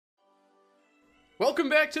Welcome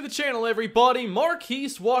back to the channel, everybody.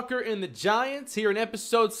 Marquise Walker and the Giants here in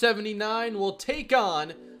episode 79 will take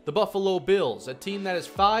on the Buffalo Bills, a team that is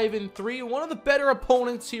 5-3, one of the better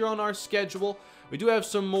opponents here on our schedule. We do have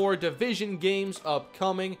some more division games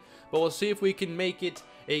upcoming, but we'll see if we can make it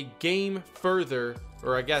a game further,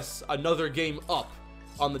 or I guess another game up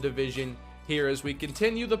on the division here as we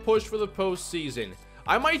continue the push for the postseason.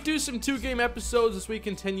 I might do some 2-game episodes as we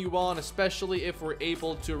continue on, especially if we're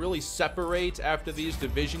able to really separate after these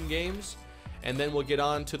division games. And then we'll get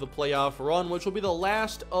on to the playoff run, which will be the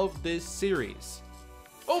last of this series.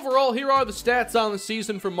 Overall, here are the stats on the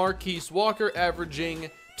season for Marquise Walker, averaging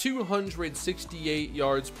 268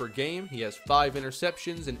 yards per game. He has 5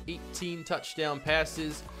 interceptions and 18 touchdown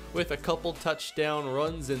passes with a couple touchdown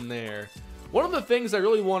runs in there. One of the things I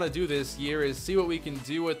really want to do this year is see what we can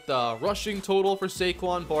do with the rushing total for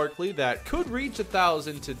Saquon Barkley. That could reach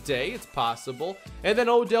 1,000 today. It's possible. And then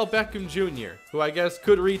Odell Beckham Jr., who I guess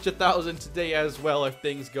could reach 1,000 today as well if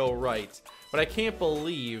things go right. But I can't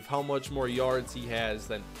believe how much more yards he has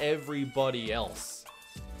than everybody else.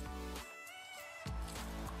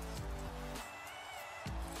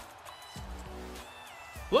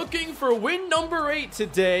 Looking for win number 8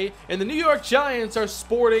 today, and the New York Giants are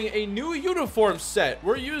sporting a new uniform set.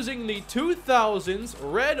 We're using the 2000s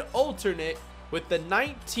red alternate with the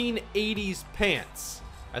 1980s pants.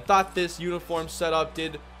 I thought this uniform setup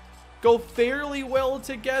did go fairly well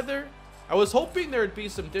together. I was hoping there would be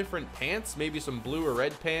some different pants, maybe some blue or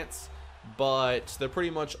red pants, but they're pretty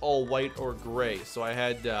much all white or gray, so I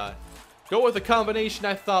had go with a combination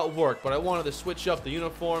I thought worked, but I wanted to switch up the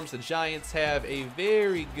uniforms. The Giants have a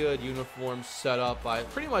very good uniform setup. I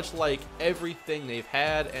pretty much like everything they've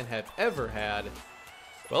had and have ever had.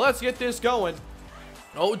 Well, let's get this going.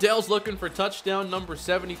 Odell's looking for touchdown number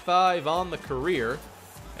 75 on the career,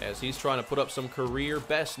 as he's trying to put up some career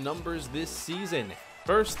best numbers this season.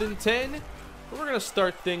 1st and 10. We're going to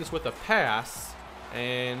start things with a pass,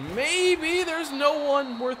 and maybe there's no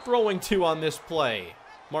one we're throwing to on this play.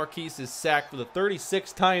 Marquise is sacked for the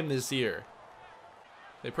 36th time this year.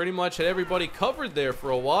 They pretty much had everybody covered there for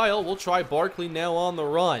a while. We'll try Barkley now on the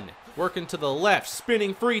run. Working to the left,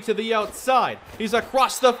 spinning free to the outside. He's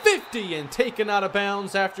across the 50 and taken out of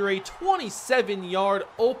bounds after a 27-yard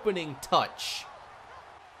opening touch.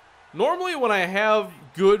 Normally when I have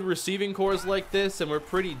good receiving cores like this and we're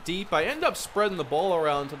pretty deep, I end up spreading the ball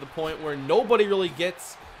around to the point where nobody really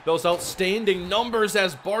gets those outstanding numbers,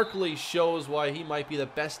 as Barkley shows why he might be the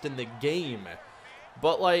best in the game.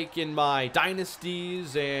 But like in my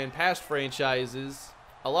dynasties and past franchises,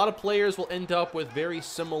 a lot of players will end up with very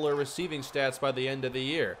similar receiving stats by the end of the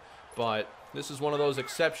year. But this is one of those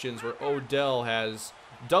exceptions where Odell has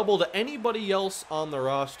doubled anybody else on the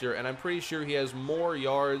roster, and I'm pretty sure he has more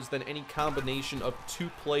yards than any combination of 2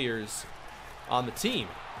 players on the team.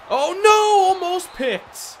 Oh no, almost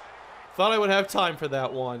picked. Thought I would have time for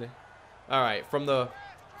that one. All right, from the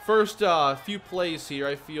first few plays here,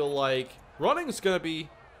 I feel like running is going to be,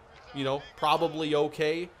 you know, probably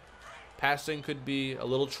okay. Passing could be a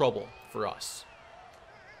little trouble for us.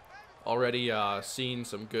 Already seen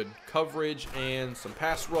some good coverage and some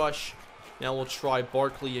pass rush. Now we'll try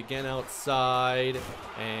Barkley again outside,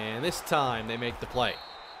 and this time they make the play.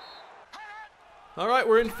 All right,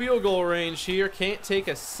 we're in field goal range here. Can't take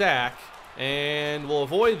a sack. And we'll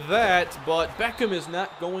avoid that, but Beckham is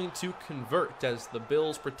not going to convert as the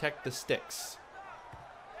Bills protect the sticks.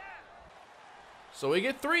 So we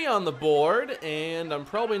get 3 on the board, and I'm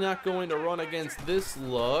probably not going to run against this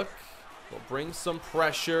look. We'll bring some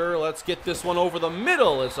pressure. Let's get this one over the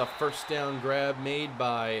middle. It's a first down grab made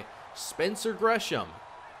by Spencer Gresham.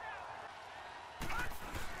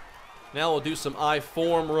 Now we'll do some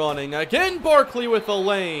I-form running. Again, Barkley with a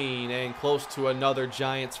lane, and close to another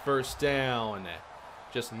Giants first down.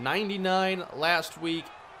 Just 99 last week.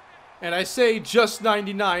 And I say just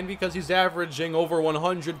 99 because he's averaging over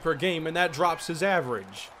 100 per game, and that drops his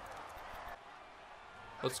average.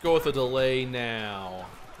 Let's go with a delay now.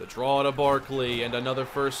 The draw to Barkley, and another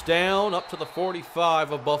first down up to the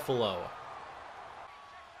 45 of Buffalo.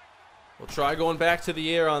 We'll try going back to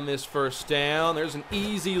the air on this first down. There's an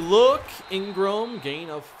easy look. Ingram,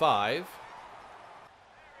 gain of 5.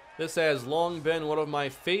 This has long been one of my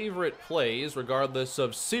favorite plays, regardless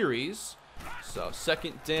of series. So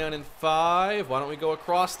 2nd down and 5. Why don't we go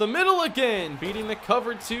across the middle again? Beating the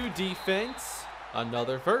cover 2 defense.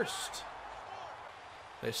 Another first.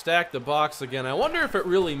 They stack the box again. I wonder if it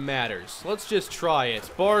really matters. Let's just try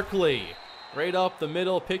it. Barkley, right up the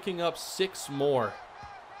middle, picking up 6 more.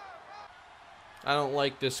 I don't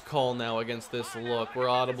like this call now against this look. We're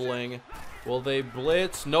audibling. Will they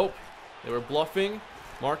blitz? Nope. They were bluffing.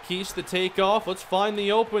 Marquise the takeoff. Let's find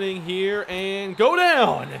the opening here and go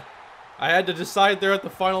down. I had to decide there at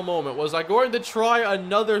the final moment. Was I going to try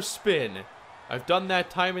another spin? I've done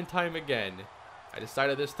that time and time again. I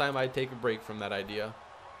decided this time I'd take a break from that idea.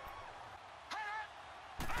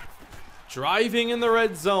 Driving in the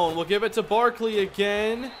red zone. We'll give it to Barkley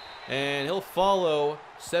again. And he'll follow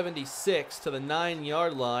 76 to the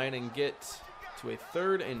 9-yard line and get to a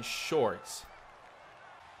 3rd and short.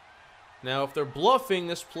 Now, if they're bluffing,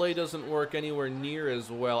 this play doesn't work anywhere near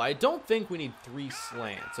as well. I don't think we need 3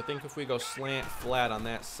 slants. I think if we go slant flat on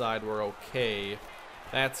that side, we're okay.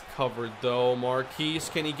 That's covered, though. Marquise,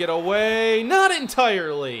 can he get away? Not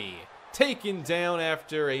entirely. Taken down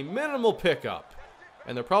after a minimal pickup.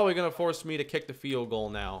 And they're probably going to force me to kick the field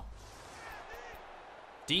goal now.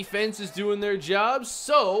 Defense is doing their job,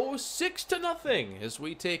 so 6-0 as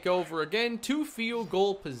we take over again. 2 field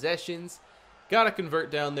goal possessions. Got to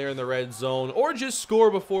convert down there in the red zone or just score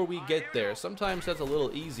before we get there. Sometimes that's a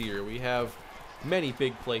little easier. We have many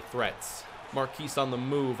big play threats. Marquise on the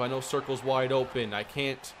move. I know circle's wide open. I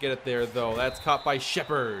can't get it there, though. That's caught by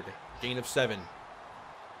Shepard. Gain of 7.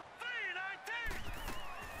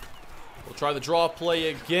 We'll try the draw play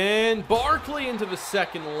again. Barkley into the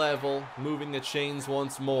 2nd level, moving the chains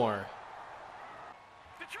once more.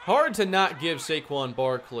 Hard to not give Saquon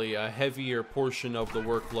Barkley a heavier portion of the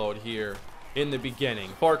workload here in the beginning.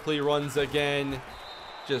 Barkley runs again.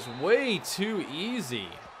 Just way too easy.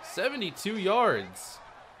 72 yards.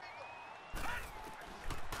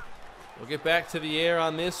 We'll get back to the air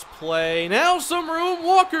on this play. Now some room.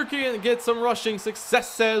 Walker can get some rushing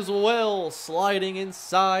success as well. Sliding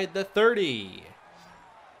inside the 30.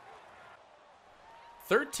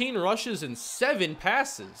 13 rushes and 7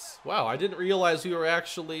 passes. Wow, I didn't realize we were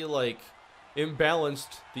actually, like,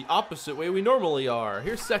 imbalanced the opposite way we normally are.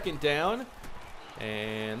 Here's 2nd down.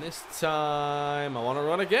 And this time, I want to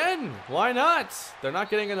run again. Why not? They're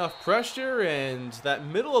not getting enough pressure, and that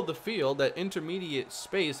middle of the field, that intermediate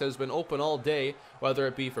space has been open all day, whether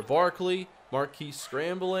it be for Barkley, Marquise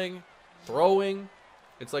scrambling, throwing.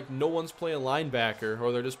 It's like no one's playing linebacker,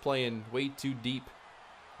 or they're just playing way too deep.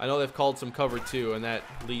 I know they've called some cover too, and that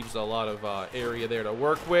leaves a lot of area there to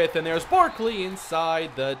work with. And there's Barkley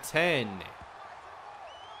inside the 10.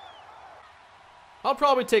 I'll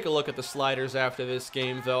probably take a look at the sliders after this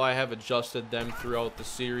game, though. I have adjusted them throughout the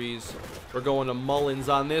series. We're going to Mullins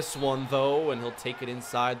on this one, though, and he'll take it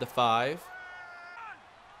inside the 5.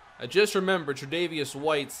 I just remember Tre'Davious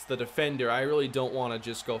White's the defender. I really don't want to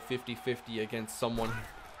just go 50-50 against someone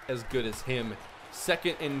as good as him.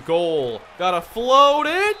 2nd and goal. Gotta float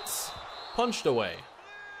it. Punched away.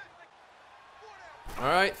 All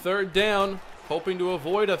right, 3rd down. Hoping to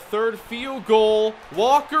avoid a 3rd field goal.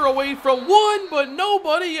 Walker away from 1, but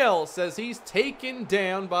nobody else as he's taken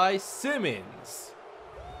down by Simmons.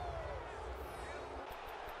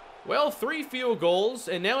 Well, 3 field goals,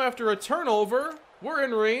 and now after a turnover, we're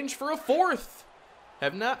in range for a 4th.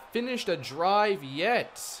 Have not finished a drive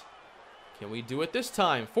yet. Can we do it this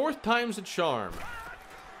time? 4th time's a charm.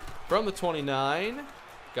 From the 29.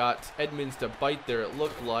 Got Edmonds to bite there, it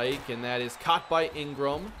looked like, and that is caught by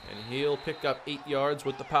Ingram, and he'll pick up 8 yards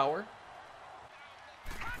with the power.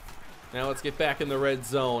 Now let's get back in the red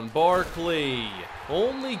zone. Barkley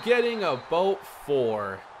only getting about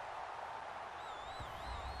 4.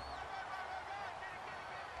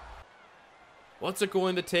 What's it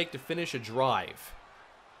going to take to finish a drive?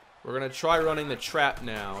 We're going to try running the trap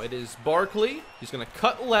now. It is Barkley. He's going to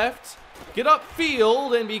cut left, get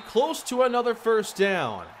upfield, and be close to another 1st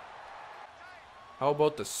down. How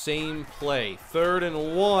about the same play? 3rd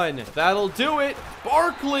and 1. That'll do it.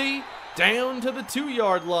 Barkley down to the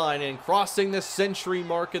 2-yard line and crossing the century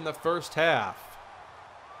mark in the 1st half.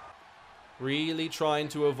 Really trying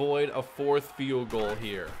to avoid a 4th field goal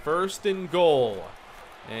here. 1st and goal.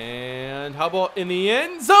 And how about in the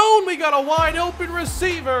end zone? We got a wide open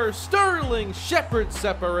receiver. Sterling Shepard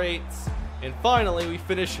separates. And finally, we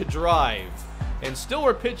finish a drive. And still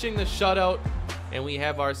we're pitching the shutout. And we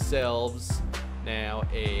have ourselves now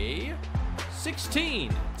a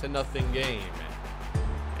 16-0 game.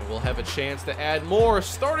 And we'll have a chance to add more,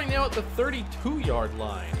 starting now at the 32-yard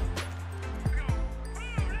line.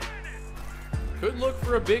 Could look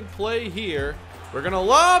for a big play here. We're going to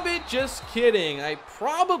lob it. Just kidding. I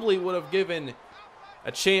probably would have given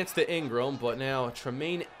a chance to Ingram, but now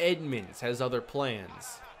Tremaine Edmonds has other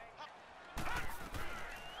plans.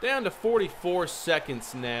 Down to 44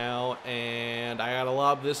 seconds now, and I got to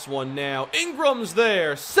lob this one now. Ingram's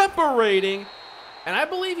there, separating, and I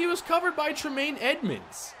believe he was covered by Tremaine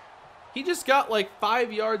Edmonds. He just got like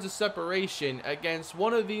 5 yards of separation against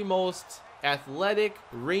one of the most athletic,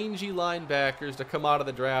 rangy linebackers to come out of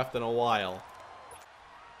the draft in a while.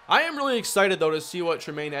 I am really excited, though, to see what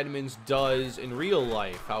Tremaine Edmunds does in real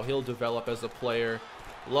life, how he'll develop as a player.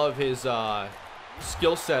 Love his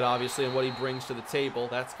skill set, obviously, and what he brings to the table.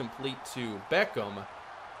 That's complete to Beckham.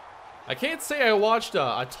 I can't say I watched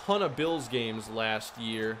a ton of Bills games last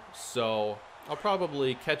year, so I'll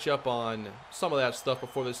probably catch up on some of that stuff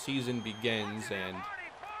before the season begins and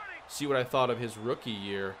see what I thought of his rookie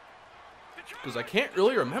year, because I can't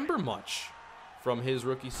really remember much from his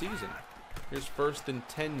rookie season. Here's 1st and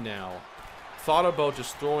 10 now. Thought about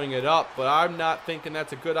just throwing it up, but I'm not thinking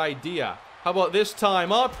that's a good idea. How about this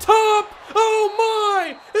time up top? Oh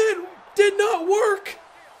my! It did not work!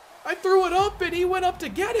 I threw it up and he went up to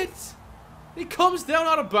get it. He comes down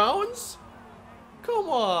out of bounds? Come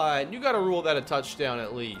on, you gotta rule that a touchdown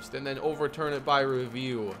at least, and then overturn it by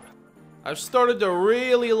review. I've started to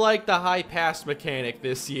really like the high pass mechanic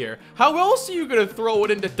this year. How else are you gonna throw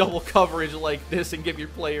it into double coverage like this and give your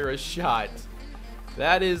player a shot?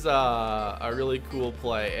 That is a really cool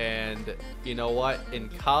play, and you know what? In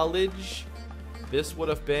college, this would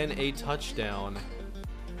have been a touchdown.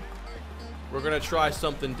 We're gonna try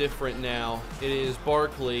something different now. It is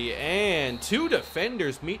Barkley, and 2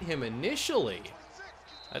 defenders meet him initially.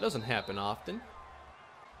 That doesn't happen often.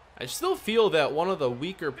 I still feel that one of the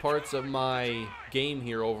weaker parts of my game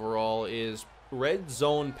here overall is red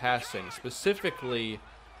zone passing, specifically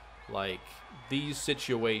like these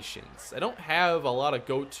situations. I don't have a lot of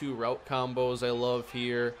go-to route combos I love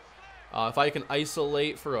here. If I can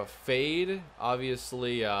isolate for a fade,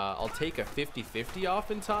 obviously I'll take a 50-50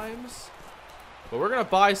 oftentimes. But we're going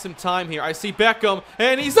to buy some time here. I see Beckham,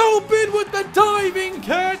 and he's open with the diving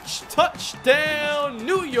catch. Touchdown,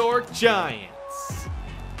 New York Giants.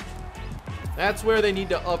 That's where they need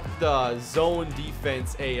to up the zone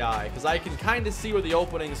defense AI, because I can kind of see where the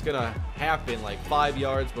opening is going to happen, like 5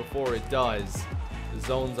 yards before it does. The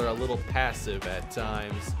zones are a little passive at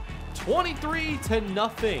times.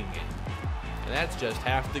 23-0. And that's just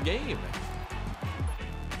half the game.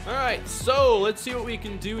 Alright, so let's see what we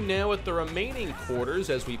can do now with the remaining quarters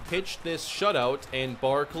as we pitch this shutout. And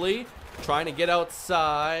Barkley trying to get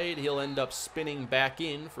outside. He'll end up spinning back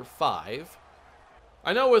in for 5.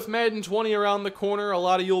 I know with Madden 20 around the corner, a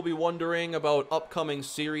lot of you will be wondering about upcoming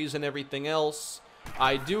series and everything else.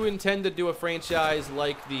 I do intend to do a franchise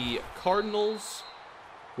like the Cardinals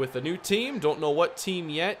with a new team. Don't know what team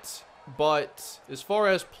yet. But as far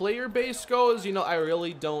as player base goes, you know, I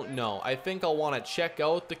really don't know. I think I'll want to check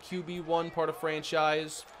out the QB1 part of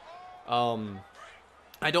franchise.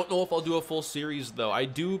 I don't know if I'll do a full series, though. I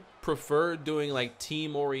do prefer doing, like,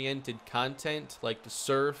 team-oriented content, like the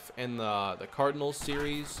Surf and the Cardinals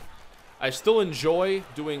series. I still enjoy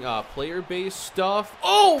doing player-based stuff.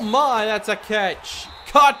 Oh, my! That's a catch!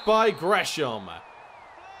 Caught by Gresham!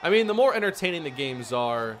 I mean, the more entertaining the games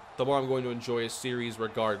are, the more I'm going to enjoy a series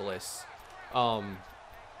regardless.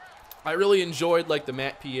 I really enjoyed, like, the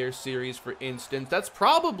Matt Pierre series, for instance. That's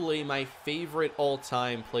probably my favorite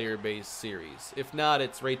all-time player-based series. If not,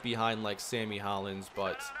 it's right behind, like, Sammy Hollins,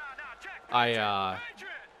 but I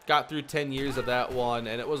got through 10 years of that one,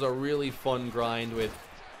 and it was a really fun grind with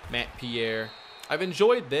Matt Pierre. I've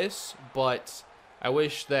enjoyed this, but I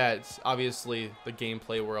wish that, obviously, the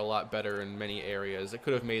gameplay were a lot better in many areas. It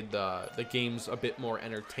could have made the games a bit more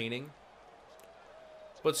entertaining.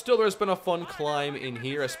 But still, there's been a fun climb in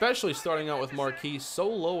here, especially starting out with Marquise so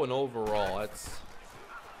low and overall. That's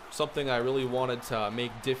something I really wanted to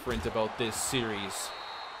make different about this series.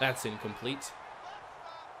 That's incomplete.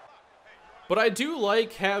 But I do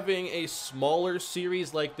like having a smaller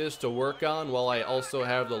series like this to work on while I also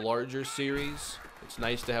have the larger series. It's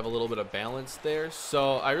nice to have a little bit of balance there.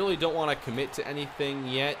 So I really don't want to commit to anything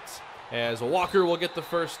yet, as Walker will get the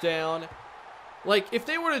first down. Like, if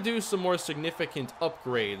they were to do some more significant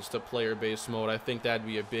upgrades to player-based mode, I think that'd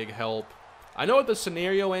be a big help. I know with the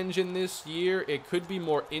scenario engine this year, it could be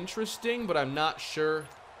more interesting, but I'm not sure,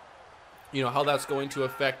 you know, how that's going to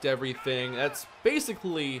affect everything. That's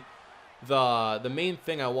basically the main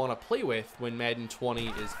thing I want to play with when Madden 20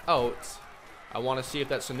 is out. I want to see if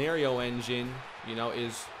that scenario engine, you know,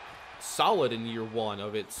 is solid in year 1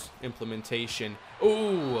 of its implementation.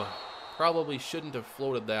 Ooh, probably shouldn't have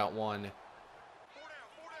floated that one.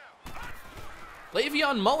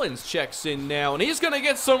 Le'Veon Mullins checks in now, and he's going to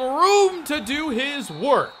get some room to do his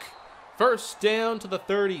work. First down to the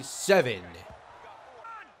 37.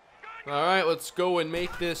 All right, let's go and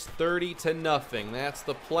make this 30-0. That's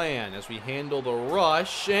the plan as we handle the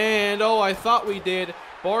rush. And, oh, I thought we did.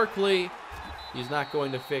 Barkley, he's not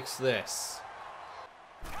going to fix this.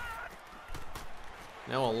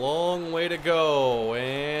 Now a long way to go,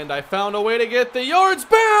 and I found a way to get the yards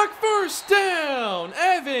back. First down,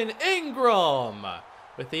 Evan Ingram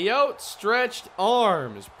with the outstretched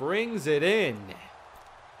arms brings it in.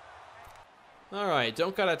 All right,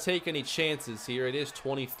 don't gotta take any chances here. It is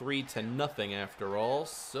 23-0 after all,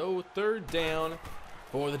 so third down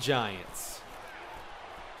for the Giants.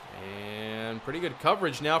 And pretty good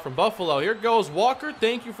coverage now from Buffalo. Here goes Walker.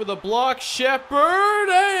 Thank you for the block. Shepard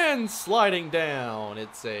and sliding down.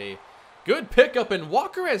 It's a good pickup, and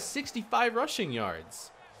Walker has 65 rushing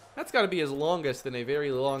yards. That's got to be his longest in a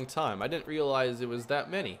very long time. I didn't realize it was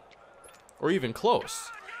that many, or even close.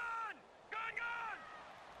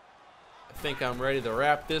 I think I'm ready to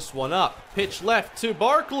wrap this one up. Pitch left to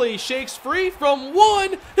Barkley. Shakes free from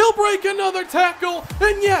one. He'll break another tackle,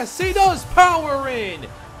 and yes, he does power in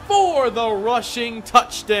for the rushing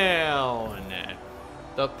touchdown.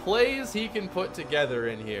 The plays he can put together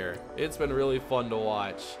in here, it's been really fun to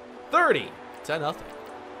watch. 30-0.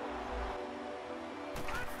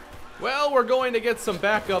 Well, we're going to get some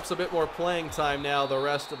backups, a bit more playing time now the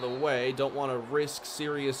rest of the way. Don't want to risk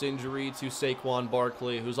serious injury to Saquon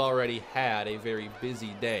Barkley, who's already had a very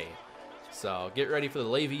busy day. So get ready for the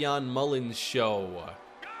Le'Veon Mullins show.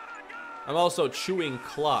 I'm also chewing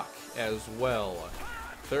clock as well.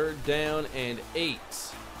 Third down and 8.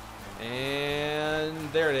 And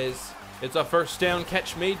there it is. It's a first down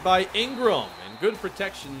catch made by Ingram. And good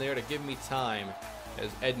protection there to give me time as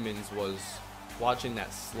Edmonds was watching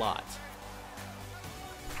that slot.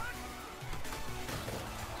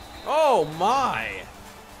 Oh my!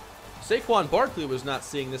 Saquon Barkley was not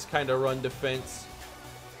seeing this kind of run defense.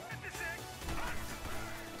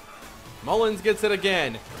 Mullins gets it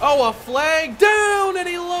again. Oh, a flag down, and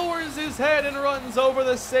he lowers his head and runs over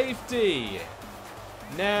the safety.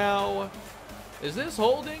 Now, is this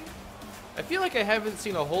holding? I feel like I haven't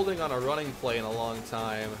seen a holding on a running play in a long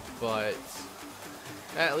time, but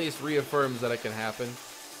that at least reaffirms that it can happen.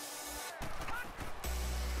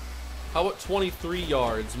 How about 23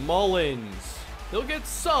 yards? Mullins. He'll get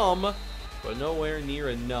some, but nowhere near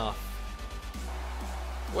enough.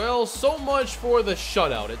 Well, so much for the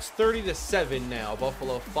shutout. It's 30-7 now.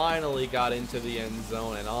 Buffalo finally got into the end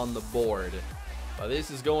zone and on the board.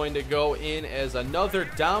 This is going to go in as another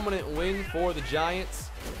dominant win for the Giants.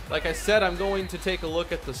 Like I said, I'm going to take a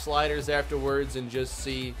look at the sliders afterwards and just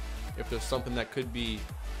see if there's something that could be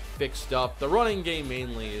fixed up. The running game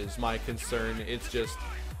mainly is my concern. It's just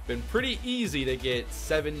been pretty easy to get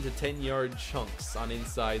 7 to 10 yard chunks on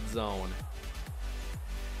inside zone.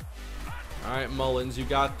 All right, Mullins, you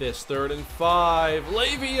got this. 3rd and 5.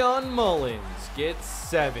 Le'Veon Mullins gets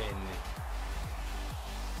 7.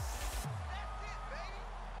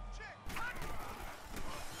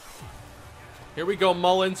 Here we go,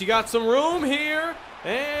 Mullins. You got some room here.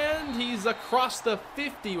 And he's across the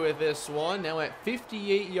 50 with this one. Now at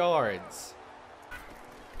 58 yards.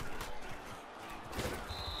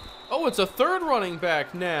 Oh, it's a third running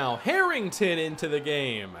back now. Harrington into the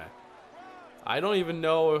game. I don't even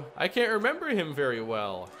know. I can't remember him very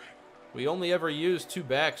well. We only ever use 2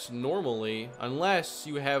 backs normally, unless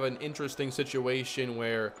you have an interesting situation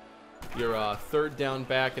where your third down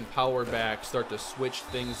back and power back start to switch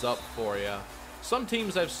things up for you. Some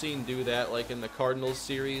teams I've seen do that, like in the Cardinals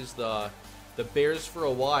series. The Bears, for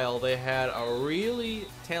a while, they had a really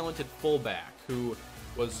talented fullback who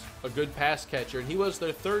was a good pass catcher, and he was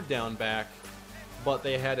their third down back, but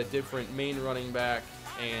they had a different main running back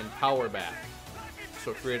and power back. So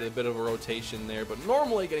it created a bit of a rotation there, but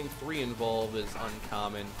normally getting 3 involved is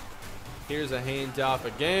uncommon. Here's a handoff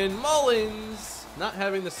again. Mullins not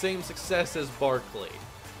having the same success as Barkley.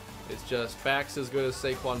 It's just backs as good as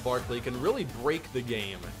Saquon Barkley can really break the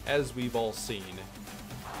game, as we've all seen.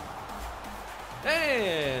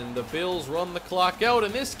 And the Bills run the clock out,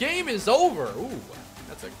 and this game is over. Ooh,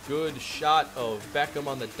 that's a good shot of Beckham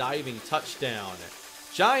on the diving touchdown.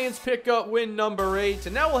 Giants pick up win number 8,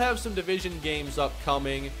 and now we'll have some division games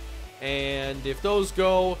upcoming. And if those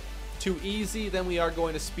go too easy, then we are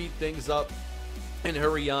going to speed things up and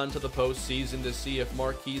hurry on to the postseason to see if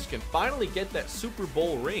Marquise can finally get that Super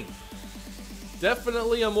Bowl ring.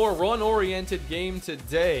 Definitely a more run-oriented game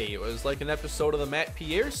today. It was like an episode of the Matt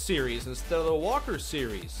Pierre series instead of the Walker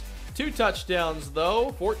series. 2 touchdowns,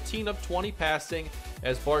 though. 14 of 20 passing,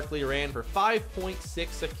 as Barkley ran for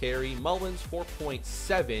 5.6 a carry. Mullins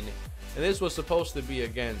 4.7. And this was supposed to be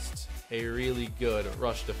against a really good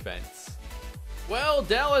rush defense. Well,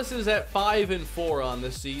 Dallas is at 5-4 on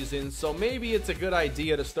the season, so maybe it's a good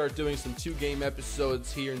idea to start doing some 2-game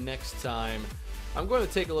episodes here next time. I'm going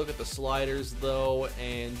to take a look at the sliders, though,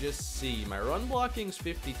 and just see. My run blocking's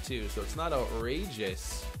 52, so it's not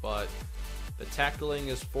outrageous, but The tackling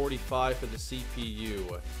is 45 for the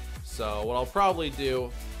CPU. So what I'll probably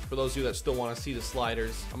do, for those of you that still want to see the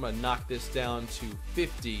sliders, I'm going to knock this down to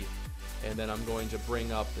 50. And then I'm going to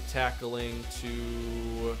bring up the tackling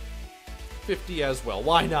to 50 as well.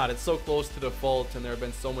 Why not? It's so close to default, and there have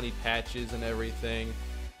been so many patches and everything.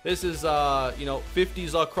 This is, you know,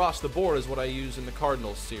 50s across the board is what I use in the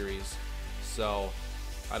Cardinals series. So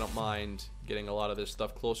I don't mind getting a lot of this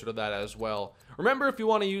stuff closer to that as well. Remember, if you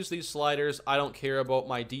want to use these sliders, I don't care about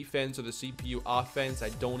my defense or the CPU offense. I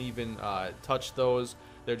don't even touch those.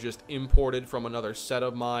 They're just imported from another set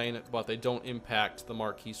of mine, but they don't impact the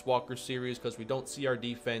Marquise Walker series because we don't see our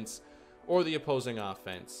defense or the opposing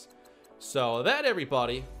offense. So that,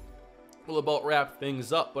 everybody, will about wrap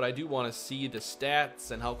things up, but I do want to see the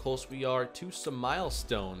stats and how close we are to some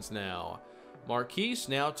milestones now. Marquise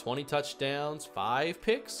now 20 touchdowns, 5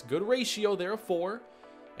 picks, good ratio there of 4.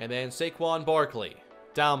 And then Saquon Barkley,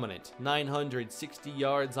 dominant, 960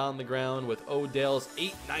 yards on the ground with Odell's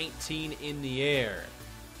 819 in the air.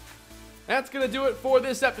 That's going to do it for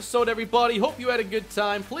this episode, everybody. Hope you had a good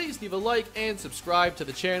time. Please leave a like and subscribe to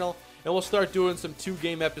the channel. And we'll start doing some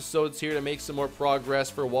 2-game episodes here to make some more progress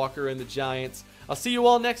for Walker and the Giants. I'll see you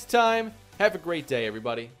all next time. Have a great day,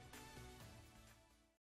 everybody.